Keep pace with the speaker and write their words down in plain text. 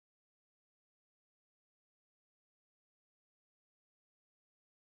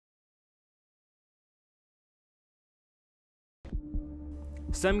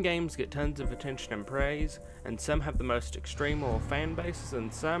Some games get tons of attention and praise, and some have the most extreme loyal fan bases,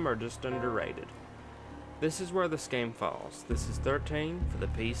 and some are just underrated. This is where this game falls. This is 13 for the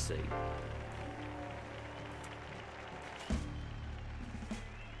PC.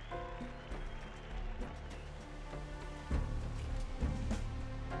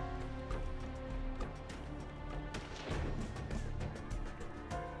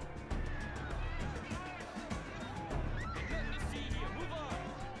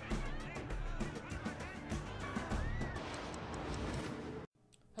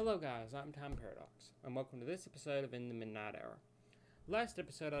 Hello guys, I'm Timeparadox, and welcome to this episode of In the Midnight Hour. Last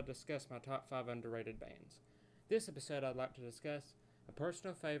episode I discussed my top 5 underrated bands. This episode I'd like to discuss a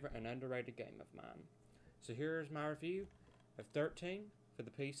personal favorite and underrated game of mine. So here is my review of 13 for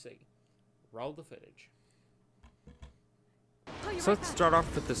the PC. Roll the footage. So let's start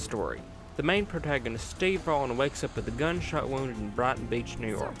off with the story. The main protagonist, Steve Rowland, wakes up with a gunshot wound in Brighton Beach, New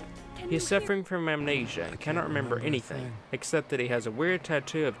York. He is suffering from amnesia and cannot remember anything, except that he has a weird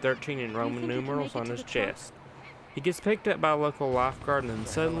tattoo of 13 in Roman numerals on his chest. He gets picked up by a local lifeguard, and then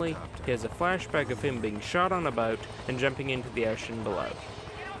suddenly he has a flashback of him being shot on a boat and jumping into the ocean below.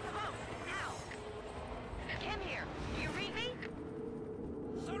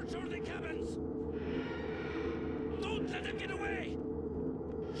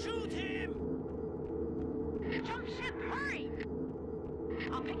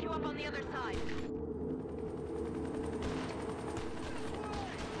 I'll pick you up on the other side.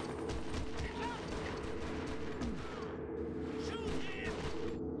 Shoot him!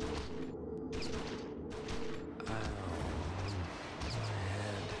 Ow. My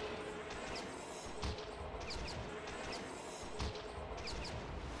head.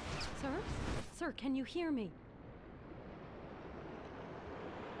 Sir? Sir, can you hear me?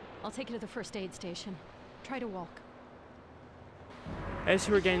 I'll take you to the first aid station. Try to walk. As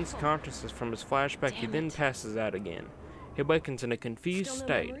he regains consciousness from his flashback, he then passes out again. He awakens in a confused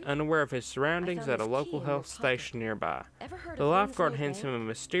state, unaware of his surroundings at a local health station nearby. The lifeguard hands him a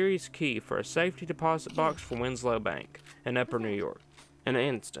mysterious key for a safety deposit box for Winslow Bank in Upper New York. In an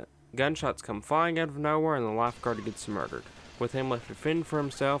instant, gunshots come flying out of nowhere and the lifeguard gets murdered, with him left to fend for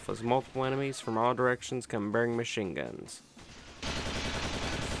himself as multiple enemies from all directions come bearing machine guns.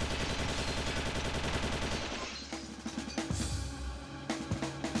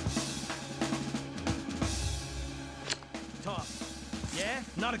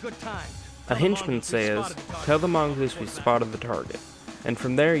 Not a good time. A henchman says, "Tell the mongoose we spotted the target," and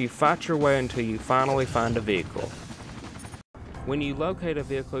from there you fight your way until you finally find a vehicle. When you locate a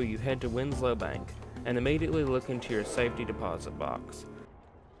vehicle, you head to Winslow Bank and immediately look into your safety deposit box.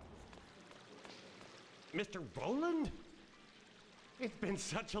 Mr. Rowland? It's been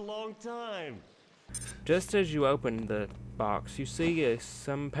such a long time. Just as you open the box, you see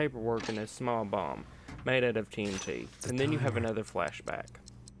some paperwork and a small bomb made out of TNT, and then you have another flashback.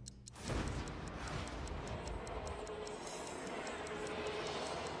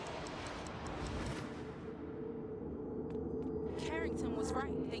 Carrington was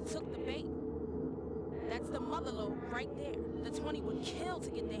right. They took the bait. That's the mother lode right there. The 20 would kill to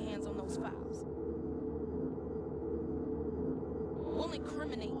get their hands on those files. We'll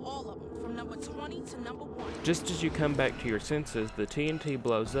incriminate all of them, from number 20 to number 1. Just as you come back to your senses, the TNT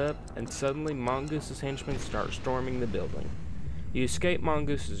blows up, and suddenly Mongoose's henchmen start storming the building. You escape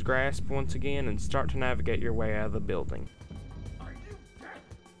Mongoose's grasp once again and start to navigate your way out of the building. Are you dead?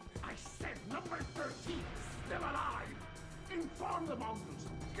 I said number 13 is still alive! Inform the mongoose!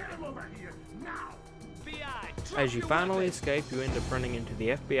 Get him over here, now! As you finally escape, you end up running into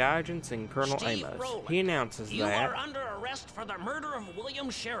the FBI agents and Colonel Steve Amos. Rowland, He announces you that are under arrest for the murder of William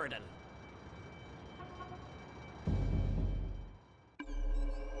Sheridan.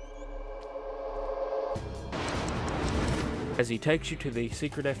 as he takes you to the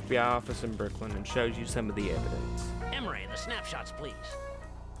secret FBI office in Brooklyn and shows you some of the evidence. Emery, the snapshots, please.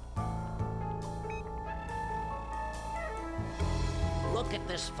 Look at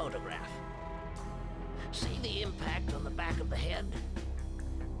this photograph. See the impact on the back of the head?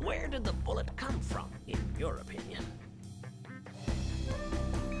 Where did the bullet come from, in your opinion?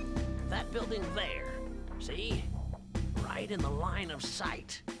 That building there, see? Right in the line of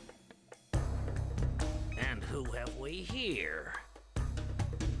sight. And who have we here?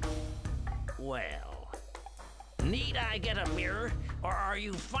 Well, need I get a mirror, or are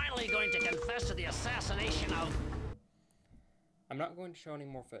you finally going to confess to the assassination of... I'm not going to show any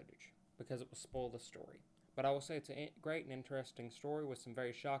more footage, because it will spoil the story. But I will say it's a great and interesting story with some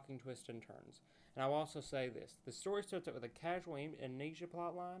very shocking twists and turns. And I will also say this. The story starts out with a casual amnesia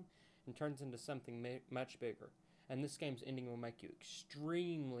plotline and turns into something much bigger. and this game's ending will make you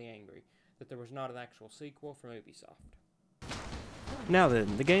extremely angry that there was not an actual sequel from Ubisoft. Now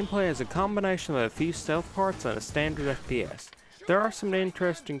then, the gameplay is a combination of a few stealth parts and a standard FPS. There are some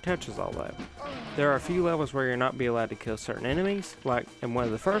interesting touches, although. There are a few levels where you'll not be allowed to kill certain enemies, like in one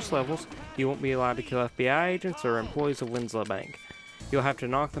of the first levels, you won't be allowed to kill FBI agents or employees of Winslow Bank. You'll have to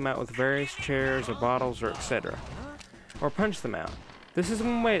knock them out with various chairs or bottles or etc. Or punch them out. This is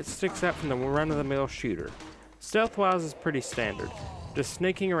one way it sticks out from the run-of-the-mill shooter. Stealth-wise is pretty standard, just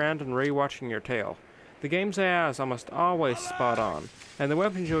sneaking around and re-watching your tail. The game's AI is almost always spot on, and the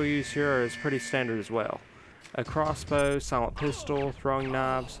weapons you'll use here is pretty standard as well. A crossbow, silent pistol, throwing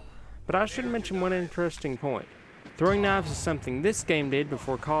knives. But I should mention one interesting point. Throwing knives is something this game did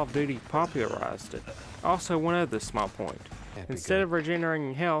before Call of Duty popularized it. Also, one other small point. Instead of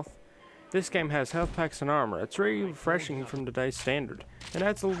regenerating health, this game has health packs and armor. It's really refreshing from today's standard, and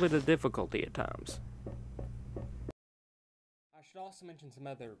adds a little bit of difficulty at times. I should also mention some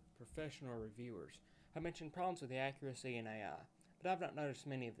other professional reviewers. I mentioned problems with the accuracy in AI, but I've not noticed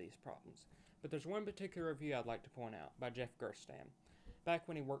many of these problems. But there's one particular review I'd like to point out, by Jeff Gerstam, back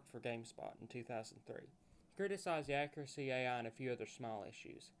when he worked for GameSpot in 2003. He criticized the accuracy, AI, and a few other small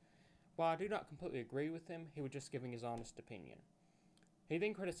issues. While I do not completely agree with him, he was just giving his honest opinion. He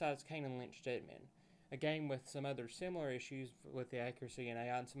then criticized Kane and Lynch Deadman, a game with some other similar issues with the accuracy and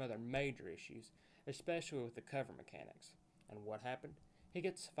AI and some other major issues, especially with the cover mechanics. And what happened? He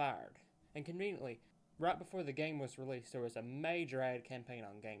gets fired. And conveniently, right before the game was released, there was a major ad campaign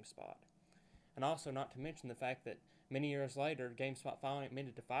on GameSpot. And also, not to mention the fact that many years later, GameSpot finally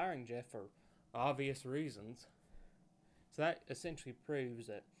admitted to firing Jeff for obvious reasons. So that essentially proves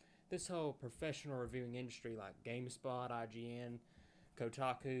that this whole professional reviewing industry like GameSpot, IGN,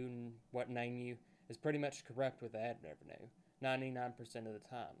 Kotaku, and what name you, is pretty much corrupt with ad revenue, 99% of the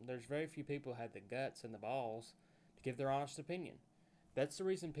time. There's very few people who have the guts and the balls to give their honest opinion. That's the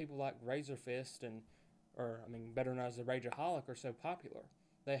reason people like Razor Fist better known as the Rageaholic, are so popular.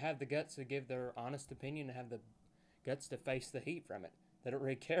 They have the guts to give their honest opinion and have the guts to face the heat from it. They don't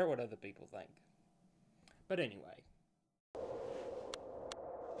really care what other people think. But anyway.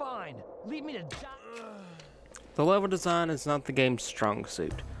 Fine, leave me to die. The level design is not the game's strong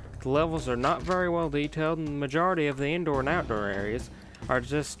suit. The levels are not very well detailed, and the majority of the indoor and outdoor areas are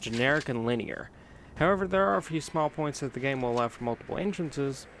just generic and linear. However, there are a few small points that the game will allow for multiple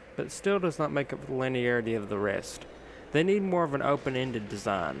entrances, but it still does not make up for the linearity of the rest. They need more of an open-ended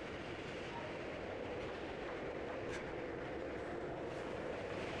design.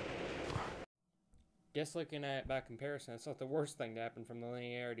 Guess looking at it by comparison, it's not the worst thing to happen from the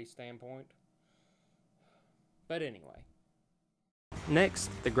linearity standpoint. But anyway. Next,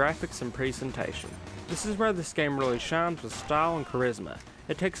 the graphics and presentation. This is where this game really shines with style and charisma.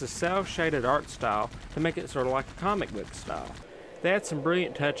 It takes a cel-shaded art style to make it sort of like a comic book style. They add some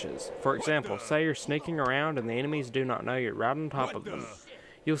brilliant touches. For example, say you're sneaking around and the enemies do not know you're right on top of them.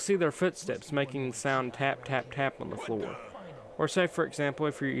 You'll see their footsteps making the sound tap tap tap on the floor. Or say, for example,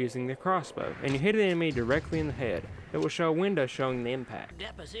 if you're using the crossbow and you hit an enemy directly in the head, it will show a window showing the impact.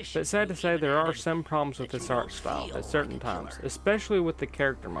 But sad to say, there are some problems with this art style at certain times, especially with the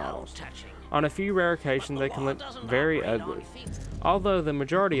character models. On a few rare occasions, they can look very ugly. Although the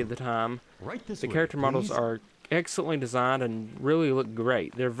majority of the time, the character models are excellently designed and really look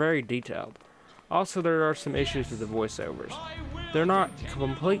great. They're very detailed. Also, there are some issues with the voiceovers. They're not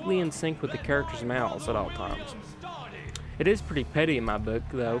completely in sync with the characters' mouths at all times. It is pretty petty in my book,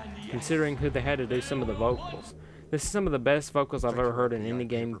 though, considering who they had to do some of the vocals. This is some of the best vocals I've ever heard in any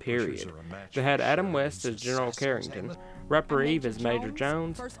game, period. They had Adam West as General Carrington, Rapper Eve as Major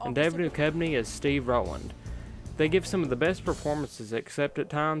Jones, and David Duchovny as Steve Rowland. They give some of the best performances, except at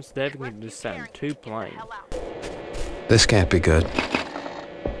times David can just sound too plain. This can't be good.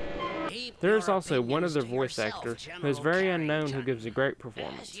 There is also one other voice actor who is very unknown who gives a great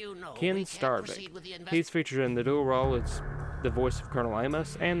performance, Ken Starvik. He's featured in the dual role as the voice of Colonel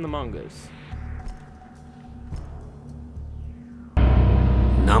Amos and the Mongoose.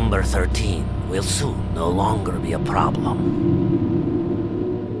 Number 13 will soon no longer be a problem.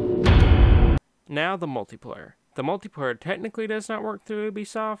 Now the multiplayer. The multiplayer technically does not work through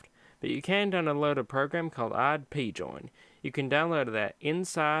Ubisoft, but you can download a program called idPjoin. You can download it at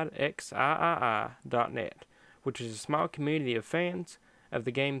InsideXIII.net, which is a small community of fans of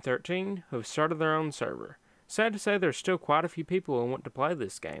the game 13 who have started their own server. Sad to say, there's still quite a few people who want to play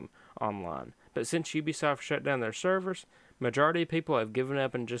this game online, but since Ubisoft shut down their servers, majority of people have given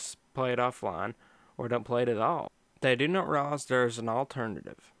up and just play it offline, or don't play it at all. They do not realize there is an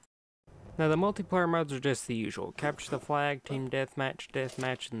alternative. Now the multiplayer modes are just the usual: capture the flag, team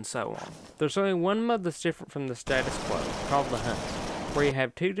deathmatch, and so on. There's only one mode that's different from the status quo, called the hunt, where you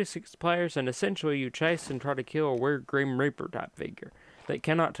have 2 to 6 players and essentially you chase and try to kill a weird Grim Reaper type figure that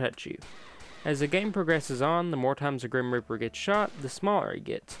cannot touch you. As the game progresses on, the more times a Grim Reaper gets shot, the smaller he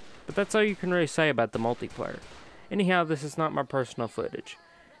gets. But that's all you can really say about the multiplayer. Anyhow, this is not my personal footage.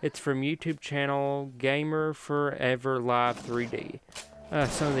 It's from YouTube channel Gamer Forever Live 3D.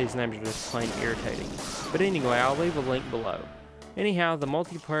 Some of these names are just plain irritating. But anyway, I'll leave a link below. Anyhow, the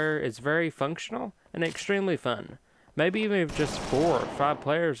multiplayer is very functional and extremely fun. Maybe even if just 4 or 5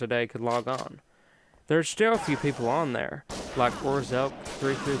 players a day could log on. There's still a few people on there, like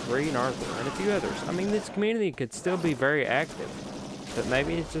Orzelk333 and Arthur, and a few others. I mean, this community could still be very active. But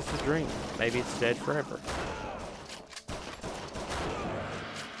maybe it's just a dream. Maybe it's dead forever.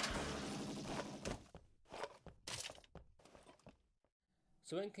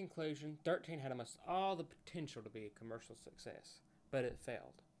 So in conclusion, 13 had almost all the potential to be a commercial success, but it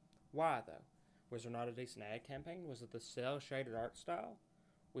failed. Why though? Was there not a decent ad campaign? Was it the cel-shaded art style?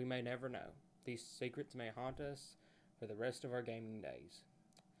 We may never know. These secrets may haunt us for the rest of our gaming days.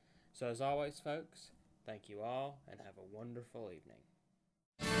 So as always, folks, thank you all and have a wonderful evening.